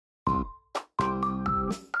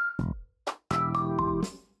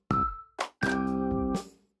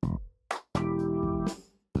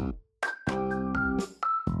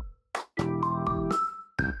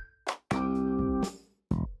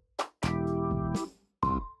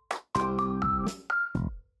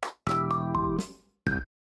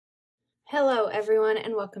Hello everyone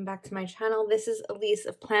and welcome back to my channel. This is Elise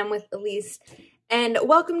of Plan with Elise and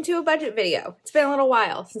welcome to a budget video. It's been a little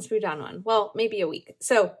while since we've done one. Well, maybe a week.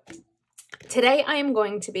 So today I am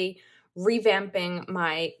going to be revamping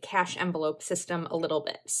my cash envelope system a little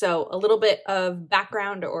bit. So a little bit of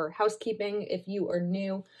background or housekeeping if you are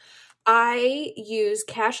new. I use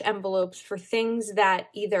cash envelopes for things that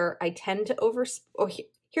either I tend to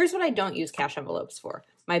here's what I don't use cash envelopes for.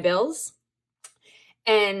 My bills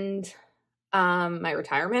and my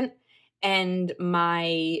retirement and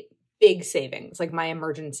my big savings, like my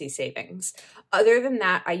emergency savings. Other than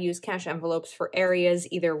that, I use cash envelopes for areas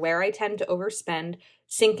either where I tend to overspend,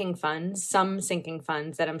 sinking funds, some sinking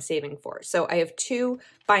funds that I'm saving for. So I have two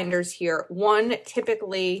binders here. One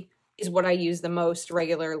typically is what I use the most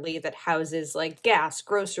regularly that houses like gas,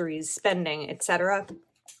 groceries, spending, etc.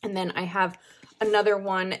 And then I have another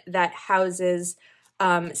one that houses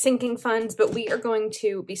sinking funds, but we are going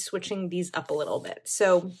to be switching these up a little bit.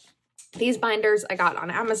 So these binders I got on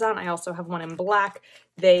Amazon. I also have one in black.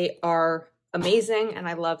 They are amazing, and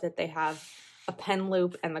I love that they have a pen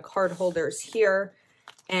loop and the card holders here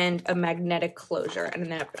and a magnetic closure and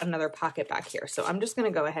then another pocket back here. So I'm just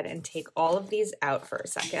going to go ahead and take all of these out for a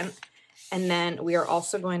second. And then we are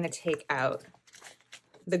also going to take out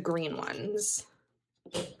the green ones.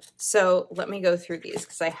 So let me go through these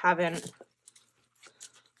because I haven't.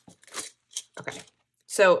 Okay,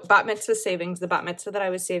 so bat mitzvah savings, the bat mitzvah that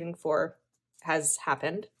I was saving for has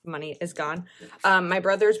happened. Money is gone. My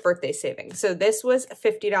brother's birthday savings. So this was a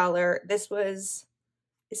 $50. Is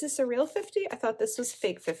this a real 50? I thought this was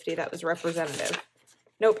fake 50 that was representative.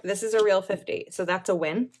 Nope, this is a real 50. So that's a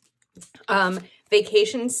win.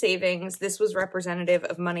 Vacation savings. This was representative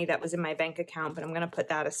of money that was in my bank account, but I'm going to put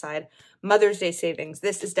that aside. Mother's Day savings.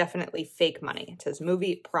 This is definitely fake money. It says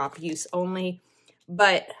movie prop use only,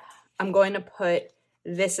 but I'm going to put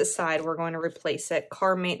this aside. We're going to replace it.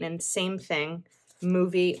 Car maintenance, same thing.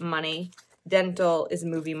 Movie money. Dental is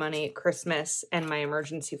movie money. Christmas and my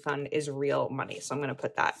emergency fund is real money. So I'm going to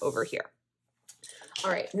put that over here. All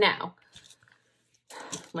right, now,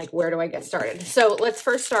 like, where do I get started? So let's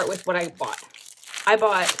first start with what I bought. I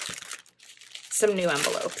bought some new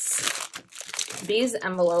envelopes. These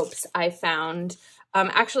envelopes I found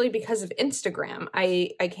actually because of Instagram.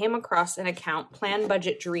 I came across an account, Plan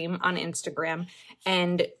Budget Dream, on Instagram,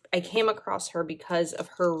 and I came across her because of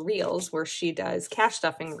her reels where she does cash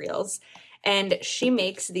stuffing reels, and she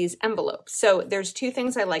makes these envelopes. So there's two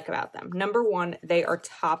things I like about them. Number one, they are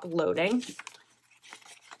top loading.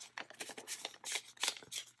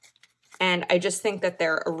 And I just think that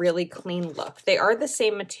they're a really clean look. They are the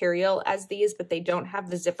same material as these, but they don't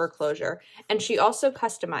have the zipper closure. And she also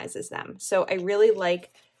customizes them. So I really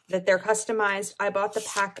like that they're customized. I bought the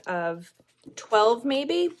pack of 12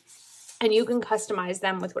 maybe, and you can customize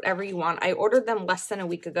them with whatever you want. I ordered them less than a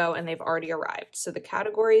week ago and they've already arrived. So the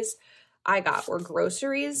categories I got were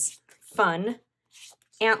groceries, fun,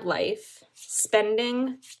 ant life,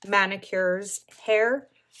 spending, manicures, hair,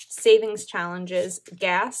 savings challenges,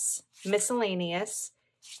 gas, miscellaneous,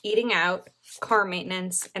 eating out, car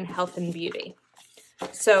maintenance, and health and beauty.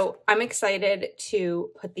 So I'm excited to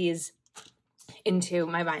put these into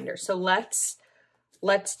my binder. So let's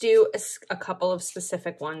do a couple of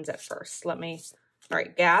specific ones at first. All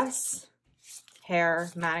right, gas, hair,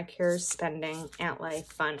 manicures, spending, ant life,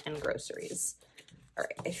 fun, and groceries. All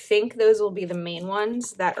right, I think those will be the main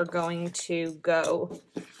ones that are going to go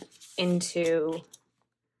into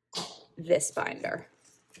this binder.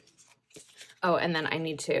 Oh, and then I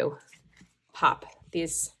need to pop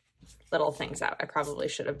these little things out. I probably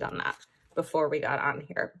should have done that before we got on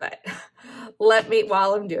here, but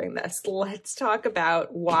while I'm doing this, let's talk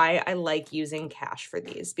about why I like using cash for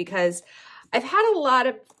these, because I've had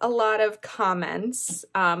a lot of comments,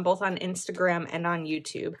 both on Instagram and on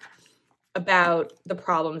YouTube, about the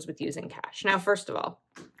problems with using cash. Now, first of all,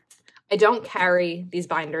 I don't carry these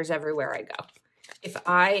binders everywhere I go. If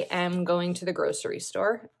I am going to the grocery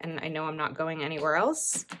store and I know I'm not going anywhere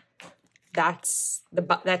else, that's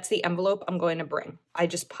the envelope I'm going to bring. I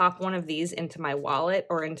just pop one of these into my wallet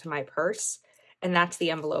or into my purse, and that's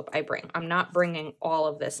the envelope I bring. I'm not bringing all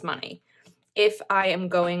of this money. If I am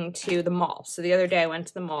going to the mall, so the other day I went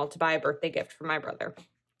to the mall to buy a birthday gift for my brother,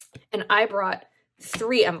 and I brought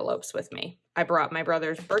 3 envelopes with me. I brought my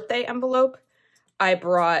brother's birthday envelope, I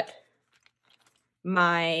brought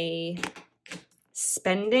my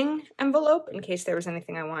spending envelope in case there was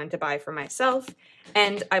anything I wanted to buy for myself,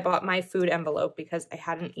 and I bought my food envelope because I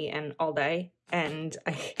hadn't eaten all day and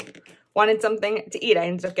I wanted something to eat. I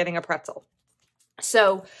ended up getting a pretzel.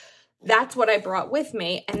 So that's what I brought with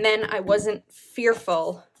me, and then I wasn't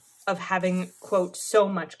fearful of having, quote, so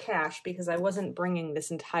much cash, because I wasn't bringing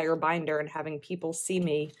this entire binder and having people see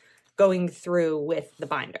me going through with the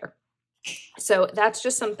binder. So that's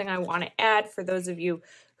just something I want to add for those of you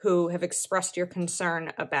who have expressed your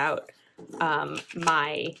concern about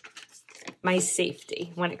my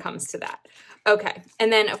safety when it comes to that. Okay,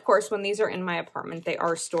 and then of course, when these are in my apartment, they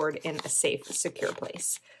are stored in a safe, secure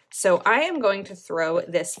place. So I am going to throw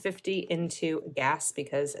this 50 into gas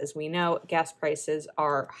because, as we know, gas prices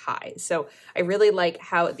are high. So I really like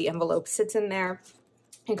how the envelope sits in there.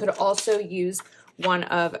 I could also use one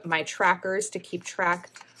of my trackers to keep track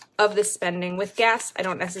of the spending. With gas, I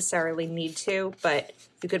don't necessarily need to, but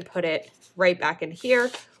you could put it right back in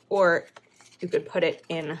here, or you could put it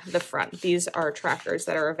in the front. These are trackers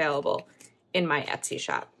that are available in my Etsy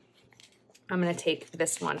shop. I'm going to take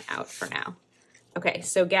this one out for now. Okay,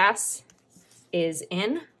 so gas is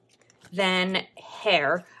in. Then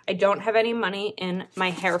hair. I don't have any money in my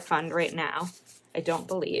hair fund right now, I don't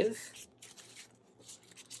believe.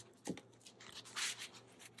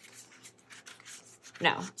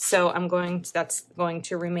 No, so that's going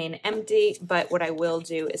to remain empty, but what I will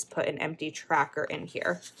do is put an empty tracker in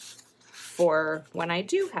here for when I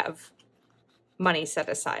do have money set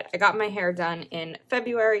aside. I got my hair done in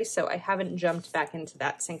February, so I haven't jumped back into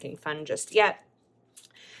that sinking fund just yet.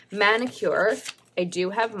 Manicure, I do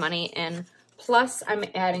have money in, plus I'm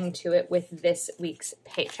adding to it with this week's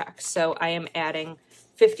paycheck. So I am adding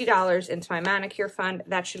 $50 into my manicure fund.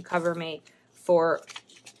 That should cover me for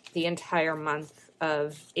the entire month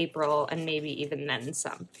of April, and maybe even then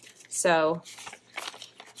some. So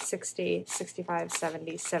 60, 65,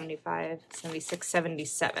 70, 75, 76,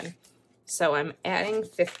 77. So I'm adding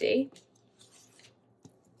 50.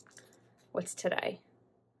 What's today?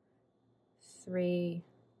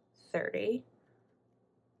 330,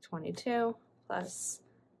 22, plus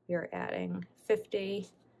you're adding 50,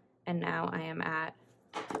 and now I am at,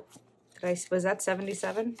 was that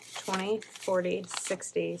 77? 20, 40,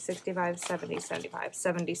 60, 65, 70, 75,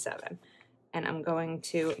 77. And I'm going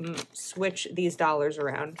to switch these dollars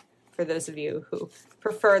around for those of you who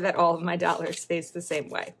prefer that all of my dollars stays the same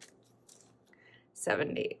way.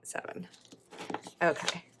 77.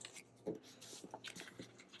 Okay.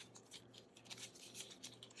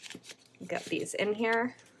 Get these in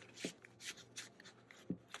here.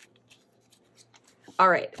 All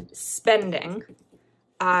right, spending.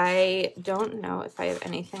 I don't know if I have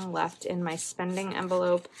anything left in my spending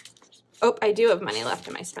envelope. Oh, I do have money left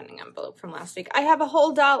in my spending envelope from last week. I have a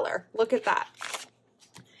whole $1. Look at that.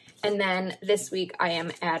 And then this week I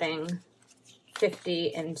am adding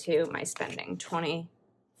 50 into my spending. 20,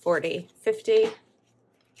 40, 50.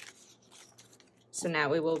 So now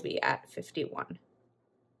we will be at 51.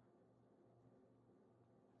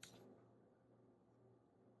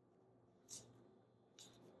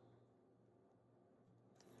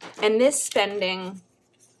 And this spending,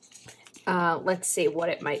 let's see what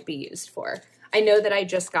it might be used for. I know that I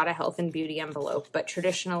just got a health and beauty envelope, but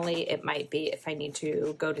traditionally it might be if I need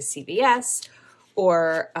to go to CVS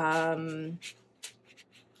or, I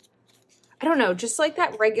don't know, just like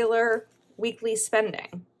that regular weekly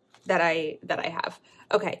spending that I have.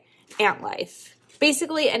 Okay, Ant Life.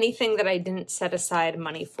 Basically anything that I didn't set aside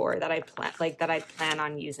money for that I plan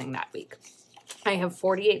on using that week. I have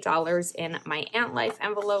 $48 in my Ant Life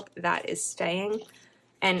envelope that is staying.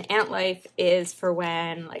 And Ant Life is for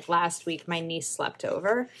when, like last week, my niece slept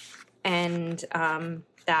over, and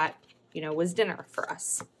that, was dinner for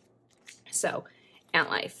us. So, Ant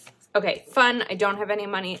Life. Okay, fun. I don't have any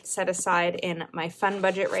money set aside in my fun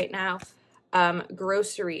budget right now.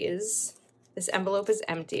 Groceries. This envelope is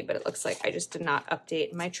empty, but it looks like I just did not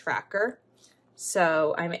update my tracker.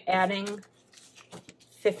 So, I'm adding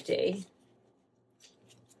 50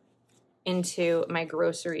 into my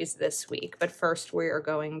groceries this week, but first we are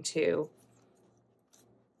going to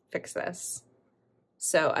fix this.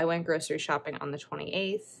 So I went grocery shopping on the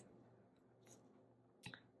 28th,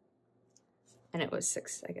 and it was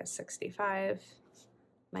 65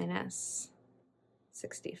 minus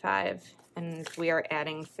 65, and we are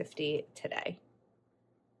adding 50 today.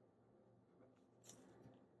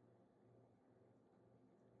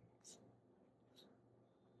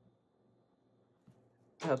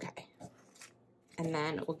 Okay. And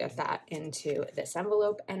then we'll get that into this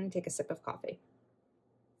envelope and take a sip of coffee.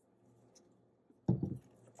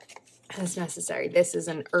 As necessary. This is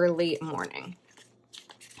an early morning.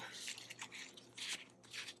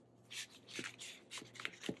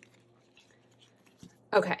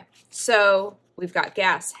 Okay, so we've got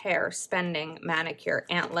gas, hair, spending, manicure,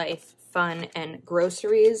 Ant Life, fun, and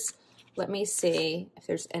groceries. let me see if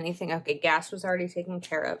there's anything. Okay, gas was already taken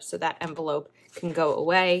care of, so that envelope can go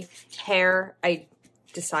away. Hair, I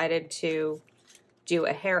decided to do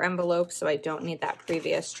a hair envelope, so I don't need that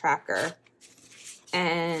previous tracker.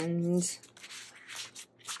 And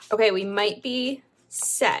okay, we might be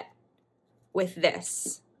set with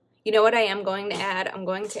this. You know what I am going to add? I'm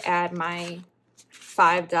going to add my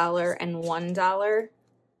 $5 and $1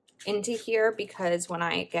 into here, because when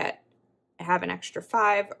I have an extra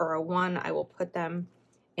 5 or a 1, I will put them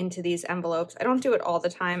into these envelopes. I don't do it all the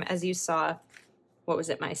time. As you saw, what was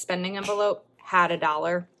it? My spending envelope had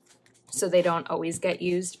 $1, so they don't always get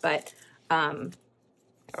used, but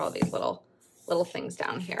all these little things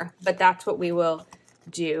down here. But that's what we will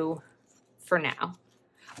do for now.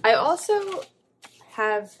 I also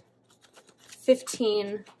have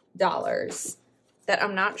 $15 that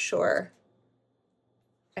I'm not sure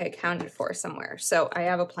I accounted for somewhere. So I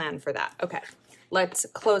have a plan for that. Okay, let's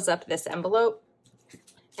close up this envelope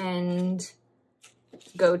and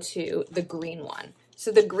go to the green one. So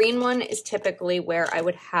the green one is typically where I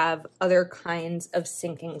would have other kinds of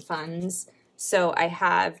sinking funds. So I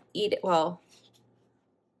have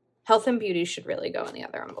health and beauty should really go in the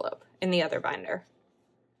other envelope, in the other binder.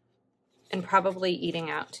 And probably eating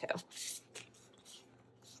out too.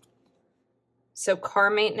 So car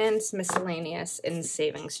maintenance, miscellaneous, and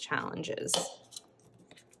savings challenges.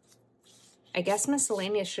 I guess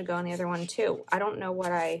miscellaneous should go in the other one too. I don't know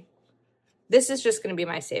what this is just going to be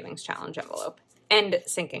my savings challenge envelope and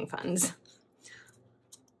sinking funds.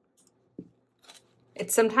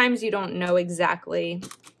 It's sometimes you don't know exactly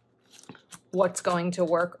what's going to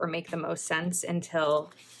work or make the most sense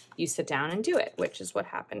until you sit down and do it, which is what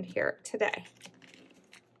happened here today.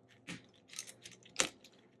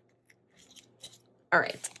 All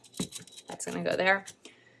right, that's gonna go there.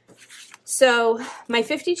 So my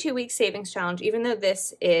 52-week savings challenge, even though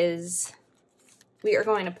this is, we are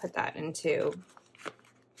going to put that into,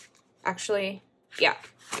 actually, yeah,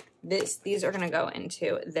 these are gonna go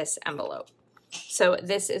into this envelope. So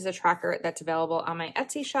this is a tracker that's available on my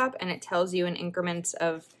Etsy shop, and it tells you in increments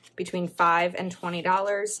of between $5 and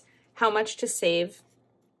 $20 how much to save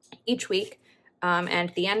each week. And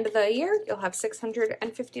at the end of the year, you'll have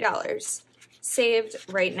 $650 saved.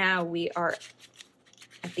 Right now, we are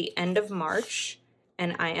at the end of March,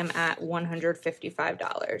 and I am at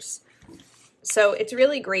 $155. So it's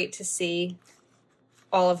really great to see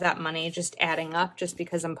all of that money just adding up just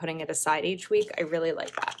because I'm putting it aside each week. I really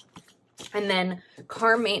like that. And then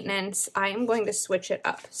car maintenance, I am going to switch it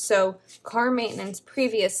up. So car maintenance,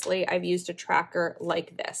 previously I've used a tracker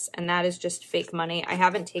like this, and that is just fake money. I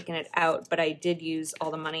haven't taken it out, but I did use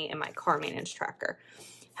all the money in my car maintenance tracker.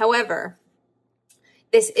 However,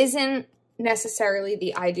 this isn't necessarily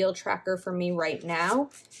the ideal tracker for me right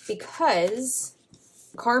now, because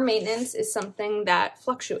car maintenance is something that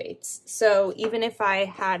fluctuates. So even if I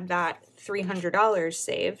had that $300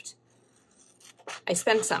 saved, I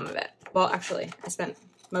spent some of it. Well, actually, I spent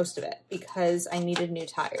most of it because I needed new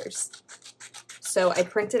tires. So I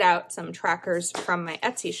printed out some trackers from my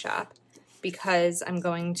Etsy shop because I'm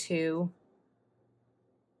going to,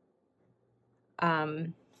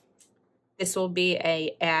 this will be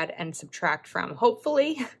a add and subtract from,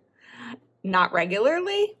 hopefully, not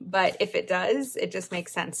regularly, but if it does, it just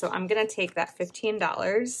makes sense. So I'm gonna take that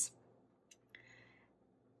 $15,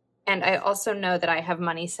 and I also know that I have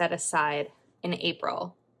money set aside in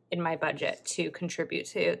April in my budget to contribute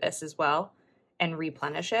to this as well and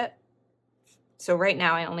replenish it. So right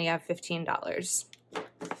now I only have $15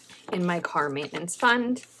 in my car maintenance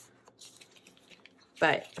fund,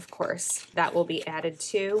 but of course that will be added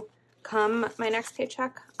to come my next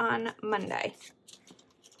paycheck on Monday.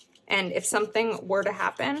 And if something were to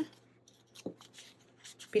happen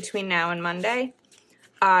between now and Monday,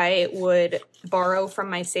 I would borrow from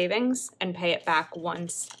my savings and pay it back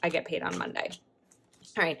once I get paid on Monday.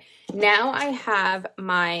 All right, now I have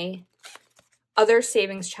my other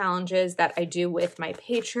savings challenges that I do with my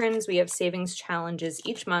patrons. We have savings challenges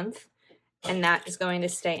each month, and that is going to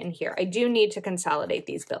stay in here. I do need to consolidate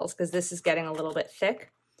these bills because this is getting a little bit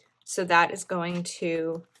thick. So that is going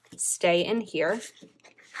to stay in here.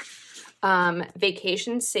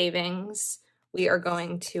 Vacation savings, we are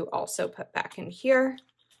going to also put back in here.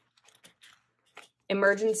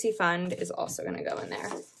 Emergency fund is also going to go in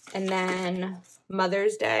there. And then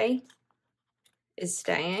Mother's Day is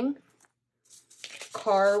staying.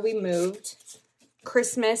 Car we moved.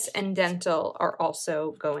 Christmas and dental are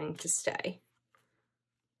also going to stay.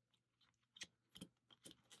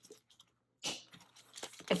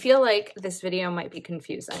 I feel like this video might be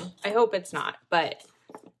confusing. I hope it's not, but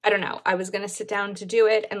I don't know, I was going to sit down to do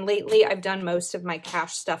it. And lately I've done most of my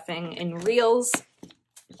cash stuffing in Reels,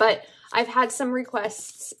 but I've had some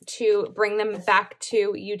requests to bring them back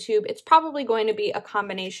to YouTube. It's probably going to be a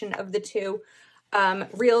combination of the two.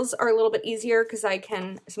 Reels are a little bit easier because I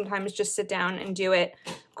can sometimes just sit down and do it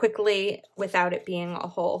quickly without it being a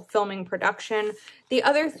whole filming production. The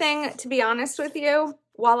other thing, to be honest with you,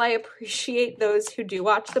 while I appreciate those who do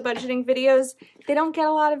watch the budgeting videos, they don't get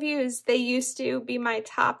a lot of views. They used to be my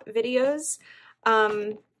top videos,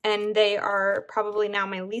 and they are probably now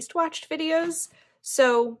my least watched videos.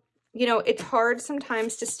 So, you know, it's hard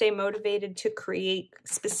sometimes to stay motivated to create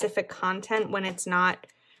specific content when it's not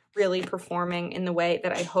really performing in the way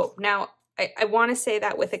that I hope. Now, I want to say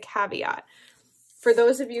that with a caveat. For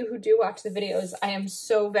those of you who do watch the videos, I am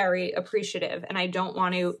so very appreciative, and I don't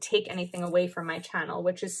want to take anything away from my channel,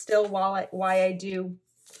 which is still why I do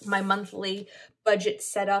my monthly budget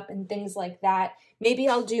setup and things like that. Maybe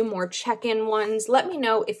I'll do more check-in ones. Let me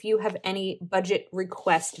know if you have any budget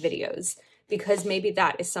request videos, because maybe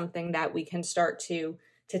that is something that we can start to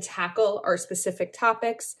tackle our specific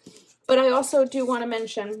topics. But I also do want to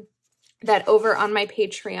mention that over on my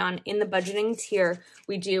Patreon in the budgeting tier,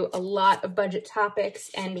 we do a lot of budget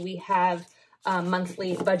topics, and we have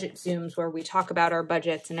monthly budget Zooms where we talk about our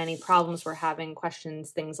budgets and any problems we're having,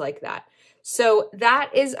 questions, things like that. So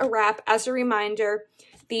that is a wrap. As a reminder,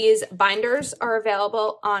 these binders are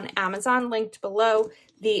available on Amazon, linked below.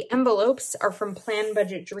 The envelopes are from Plan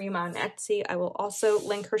Budget Dream on Etsy. I will also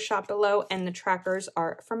link her shop below, and the trackers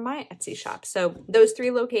are from my Etsy shop. So those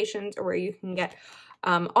 3 locations are where you can get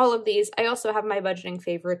all of these. I also have my budgeting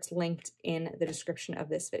favorites linked in the description of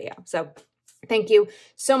this video. So thank you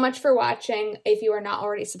so much for watching. If you are not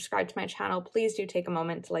already subscribed to my channel, please do take a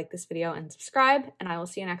moment to like this video and subscribe, and I will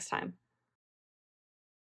see you next time.